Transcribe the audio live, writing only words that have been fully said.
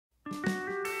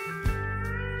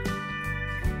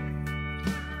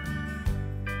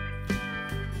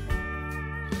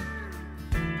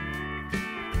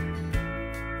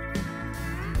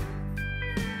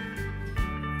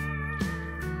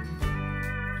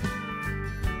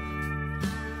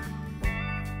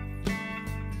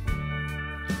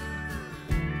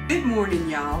Good morning,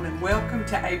 y'all, and welcome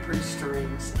to Apron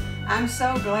Strings. I'm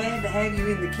so glad to have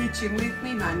you in the kitchen with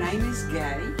me. My name is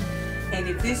Gay, and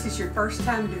if this is your first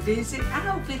time to visit, I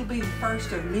hope it'll be the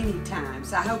first of many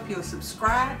times. I hope you'll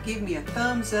subscribe, give me a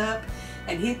thumbs up,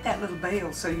 and hit that little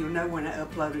bell so you'll know when I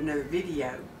upload another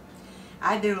video.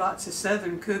 I do lots of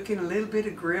southern cooking, a little bit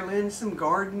of grilling, some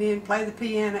gardening, play the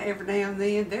piano every now and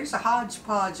then. There's a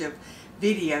hodgepodge of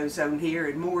videos on here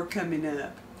and more coming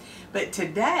up. But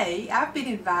today, I've been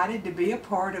invited to be a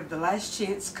part of the Last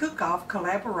Chance Cook-Off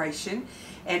collaboration,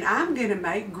 and I'm going to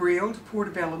make grilled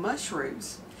portobello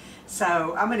mushrooms.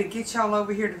 So I'm going to get y'all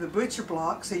over here to the butcher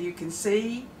block so you can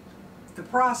see the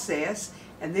process,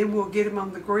 and then we'll get them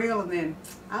on the grill, and then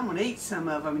I'm going to eat some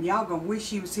of them, and y'all going to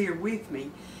wish you was here with me.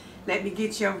 Let me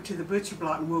get you over to the butcher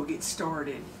block and we'll get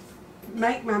started. To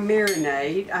make my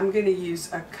marinade, I'm going to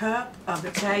use a cup of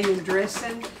Italian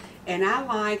dressing. And I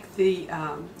like the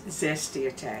zesty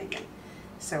Italian.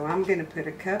 So I'm going to put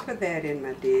a cup of that in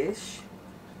my dish.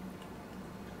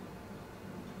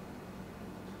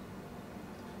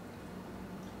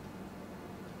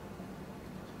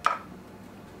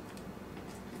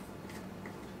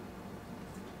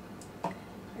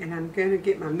 And I'm going to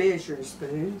get my measuring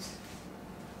spoons.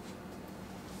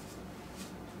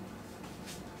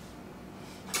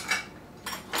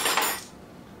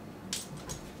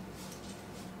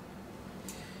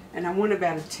 And I want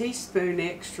about a teaspoon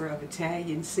extra of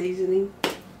Italian seasoning.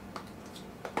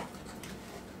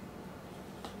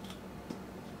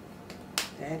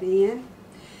 That in.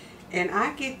 And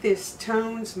I get this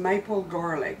Tone's maple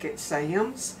garlic at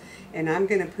Sam's. And I'm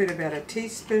going to put about a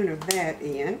teaspoon of that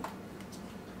in.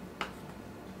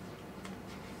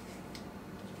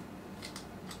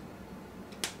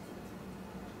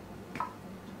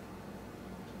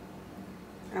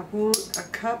 I want a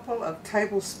couple of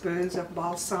tablespoons of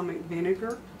balsamic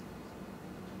vinegar.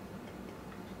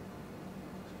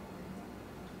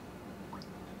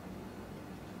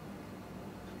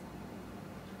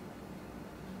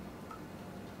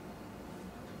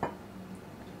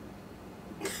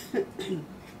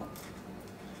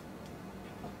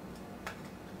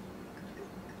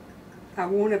 I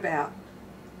want about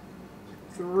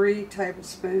 3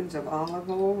 tablespoons of olive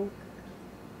oil.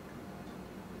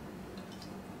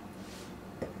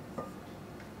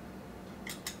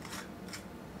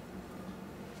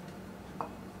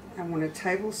 I want a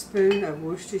tablespoon of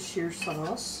Worcestershire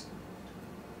sauce.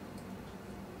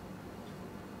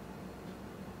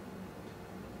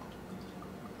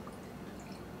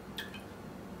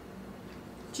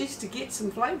 Just to get some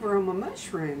flavor on my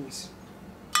mushrooms.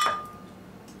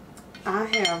 I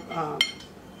have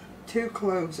 2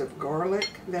 cloves of garlic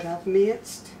that I've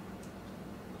minced.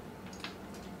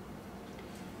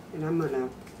 And I'm going to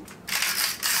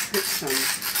put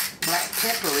some black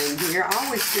pepper in here. I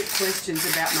always get questions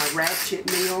about my ratchet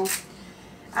meal.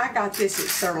 I got this at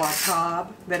Sur La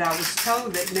Table, but I was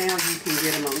told that now you can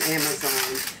get them on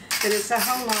Amazon. But it's a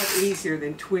whole lot easier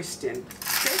than twisting,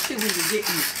 especially when you're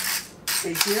getting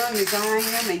as young as I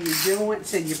am and your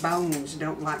joints and your bones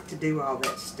don't like to do all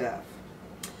that stuff.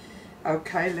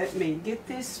 Okay, let me get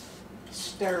this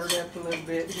stirred up a little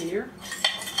bit here.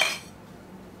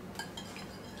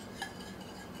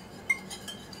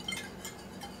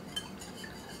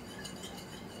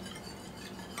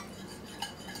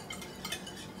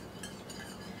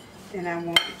 And I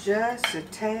want just a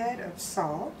tad of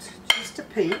salt, just a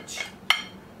pinch.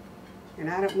 And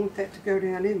I don't want that to go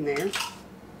down in there.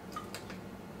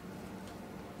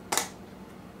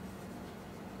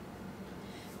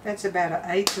 That's about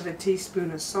 1/8 of a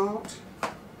teaspoon of salt.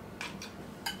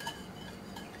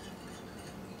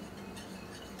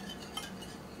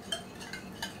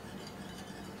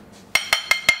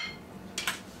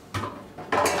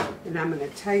 And I'm going to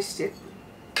taste it.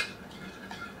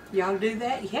 Y'all do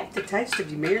that? You have to taste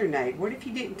of your marinade. What if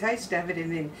you didn't taste of it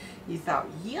and then you thought,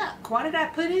 yuck, what did I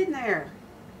put in there?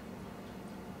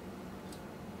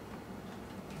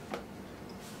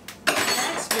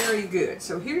 That's very good.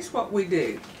 So here's what we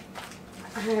do.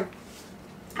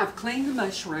 I've cleaned the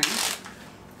mushrooms.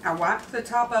 I wiped the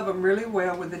top of them really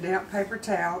well with a damp paper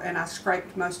towel, and I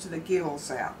scraped most of the gills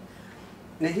out.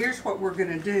 Now here's what we're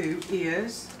going to do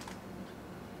is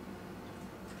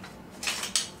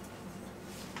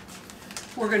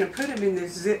we're going to put them in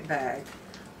this zip bag,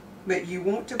 but you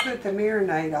want to put the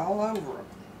marinade all over them.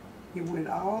 You want it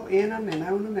all in them and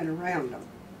on them and around them.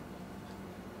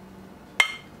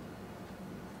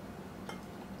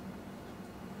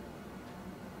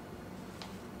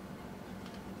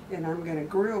 And I'm going to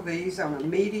grill these on a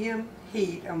medium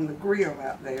heat on the grill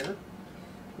out there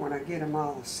when I get them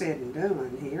all said and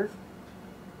done here.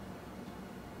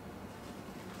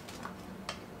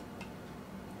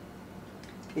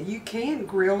 You can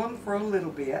grill them for a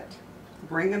little bit,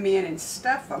 bring them in and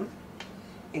stuff them,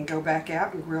 and go back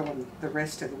out and grill them the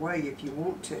rest of the way if you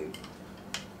want to.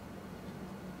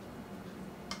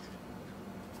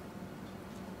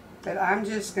 But I'm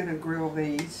just going to grill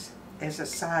these as a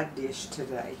side dish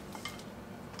today.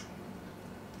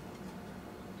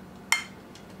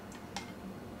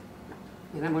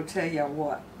 And I'm going to tell y'all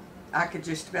what, I could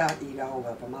just about eat all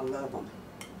of them. I love them.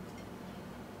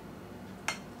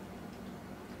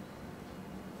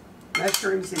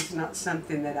 Mushrooms is not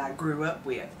something that I grew up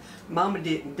with. Mama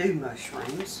didn't do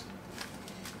mushrooms.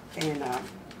 And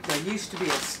there used to be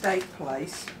a steak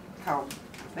place called,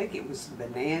 I think it was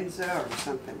Bonanza or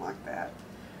something like that.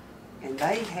 And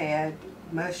they had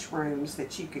mushrooms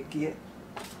that you could get.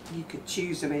 You could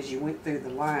choose them as you went through the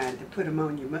line to put them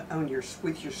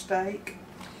with your steak.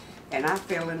 And I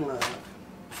fell in love.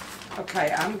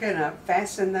 Okay, I'm gonna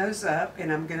fasten those up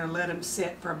and I'm gonna let them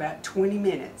sit for about 20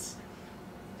 minutes.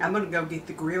 I'm going to go get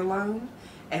the grill on,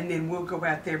 and then we'll go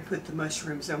out there and put the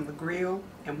mushrooms on the grill,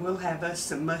 and we'll have us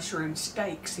some mushroom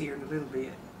steaks here in a little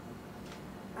bit.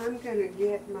 I'm going to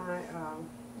get my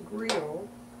grill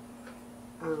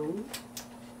on.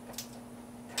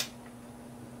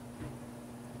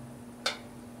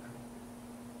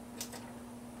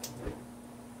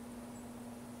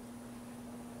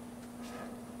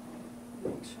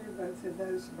 Make sure both of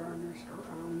those burners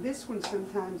are on. This one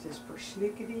sometimes is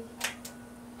persnickety.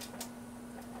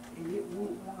 And it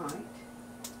won't light.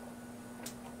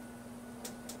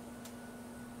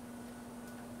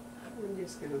 I'm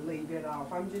just going to leave it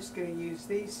off. I'm just going to use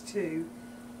these two,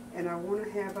 and I want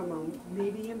to have them on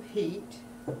medium heat.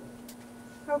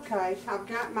 Okay, I've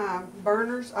got my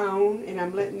burners on, and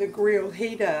I'm letting the grill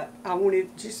heat up. I want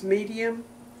it just medium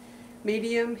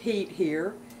heat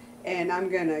here, and I'm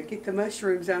going to get the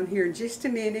mushrooms on here in just a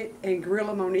minute and grill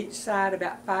them on each side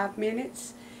about 5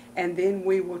 minutes. And then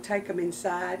we will take them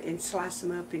inside and slice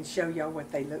them up and show y'all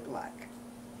what they look like.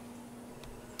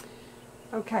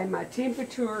 Okay, my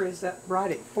temperature is up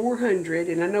right at 400,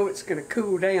 and I know it's going to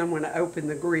cool down when I open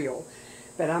the grill.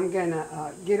 But I'm going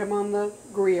to get them on the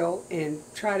grill and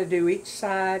try to do each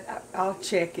side. I'll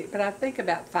check it, but I think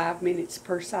about 5 minutes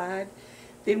per side.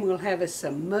 Then we'll have us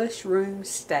some mushroom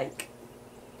steak.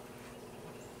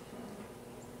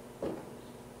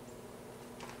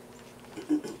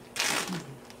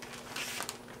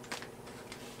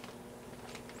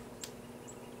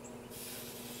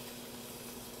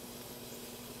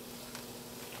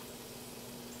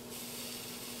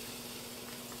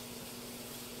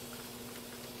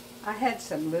 I had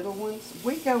some little ones.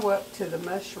 We go up to the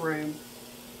mushroom,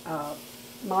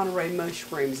 Monterey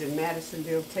Mushrooms in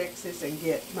Madisonville, Texas, and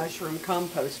get mushroom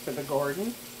compost for the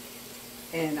garden.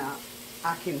 And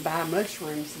I can buy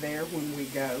mushrooms there when we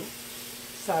go.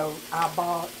 So I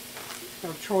bought,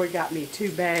 Troy got me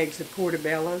 2 bags of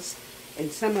portobellos,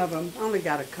 and some of them, only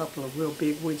got a couple of real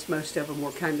big ones. Most of them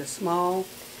were kind of small,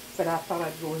 but I thought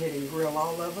I'd go ahead and grill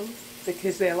all of them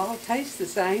because they'll all taste the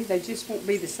same. They just won't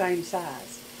be the same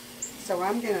size. So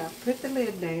I'm going to put the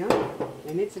lid down,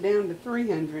 and it's down to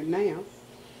 300 now,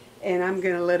 and I'm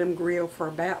going to let them grill for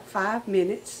about 5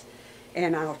 minutes,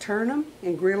 and I'll turn them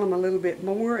and grill them a little bit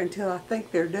more until I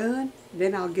think they're done.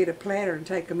 Then I'll get a platter and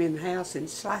take them in the house and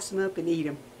slice them up and eat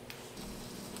them.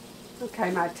 Okay,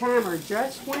 my timer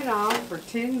just went off for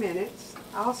 10 minutes.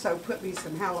 I also put me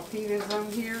some jalapenos on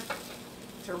here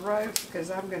to roast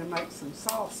because I'm going to make some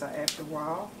salsa after a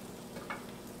while.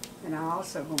 And I'm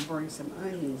also going to bring some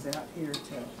onions out here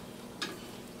too.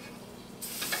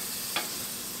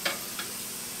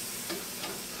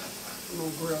 I'm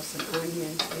going to grill some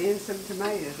onions and some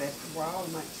tomatoes after a while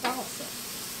to make salsa.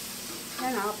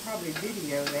 And I'll probably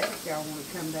video that if y'all want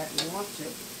to come back and watch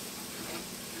it.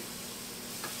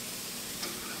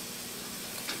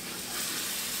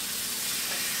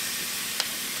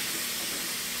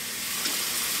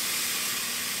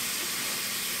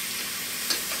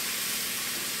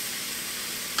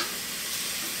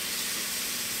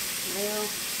 Well,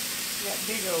 that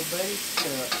big old buddy's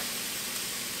stuck.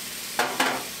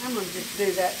 I'm going to just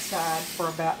do that side for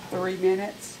about 3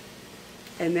 minutes,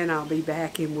 and then I'll be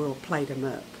back and we'll plate them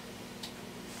up.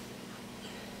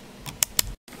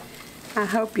 I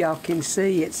hope y'all can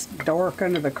see it's dark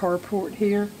under the carport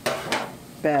here,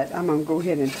 but I'm going to go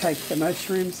ahead and take the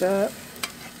mushrooms up.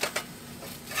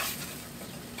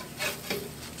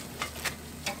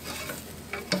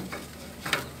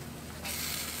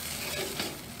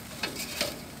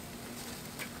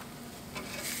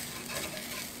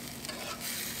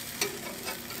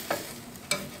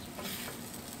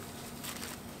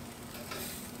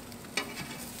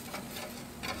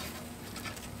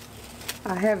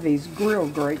 I have these grill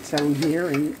grates on here,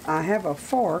 and I have a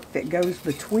fork that goes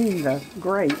between the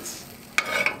grates,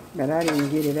 but I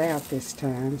didn't get it out this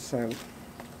time, so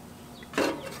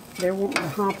they're wanting to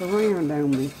hop around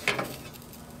on me.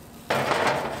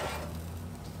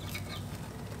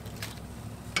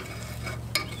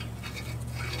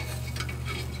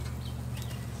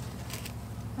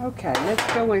 Okay,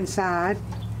 let's go inside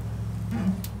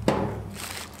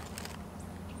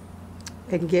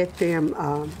and get them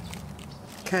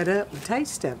cut up and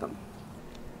taste of them.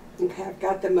 Okay, I've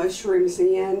got the mushrooms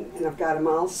in, and I've got them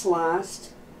all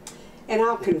sliced. And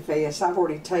I'll confess, I've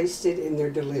already tasted and they're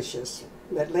delicious.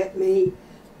 But let me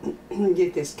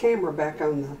get this camera back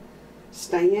on the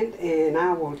stand, and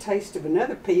I will taste of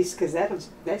another piece, because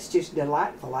that's just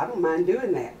delightful. I don't mind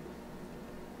doing that.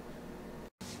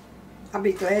 I'll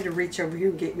be glad to reach over here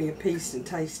and get me a piece and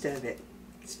taste of it.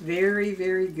 It's very,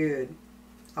 very good.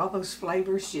 All those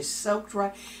flavors just soaked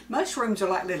right. Mushrooms are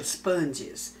like little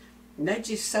sponges. And they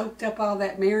just soaked up all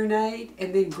that marinade,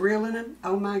 and then grilling them.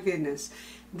 Oh my goodness.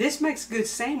 This makes a good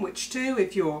sandwich too,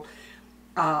 if you'll,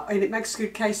 and it makes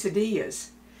good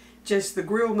quesadillas. Just the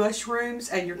grilled mushrooms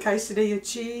and your quesadilla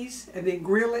cheese, and then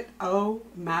grill it. Oh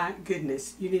my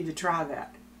goodness. You need to try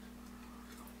that.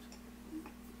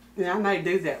 And I may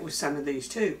do that with some of these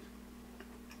too.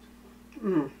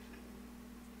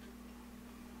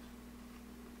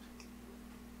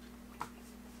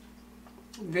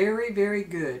 Very, very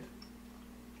good.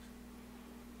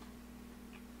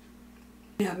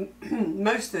 Now,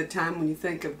 most of the time when you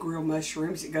think of grilled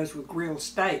mushrooms, it goes with grilled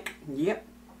steak. Yep,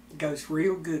 it goes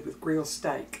real good with grilled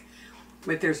steak.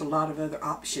 But there's a lot of other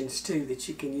options too that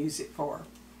you can use it for.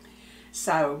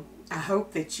 So I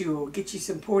hope that you'll get you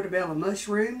some portobello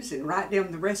mushrooms and write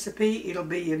down the recipe. It'll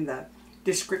be in the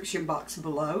description box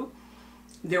below.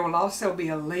 There will also be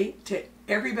a link to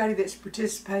everybody that's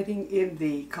participating in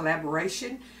the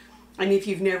collaboration. And if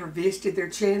you've never visited their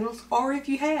channels, or if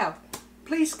you have,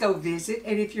 please go visit.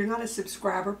 And if you're not a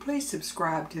subscriber, please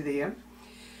subscribe to them.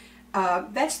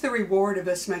 That's the reward of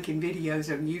us making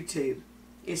videos on YouTube,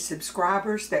 is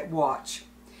subscribers that watch.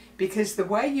 Because the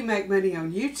way you make money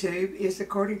on YouTube is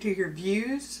according to your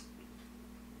views,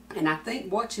 and I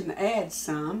think watching the ads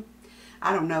some.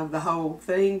 I don't know the whole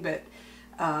thing, but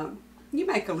you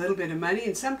make a little bit of money,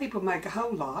 and some people make a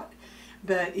whole lot,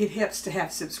 but it helps to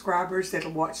have subscribers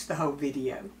that'll watch the whole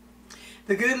video.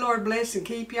 The good Lord bless and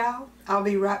keep y'all. I'll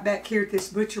be right back here at this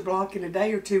butcher block in a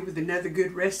day or two with another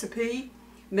good recipe.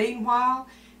 Meanwhile,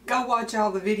 go watch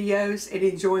all the videos and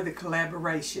enjoy the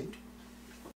collaboration.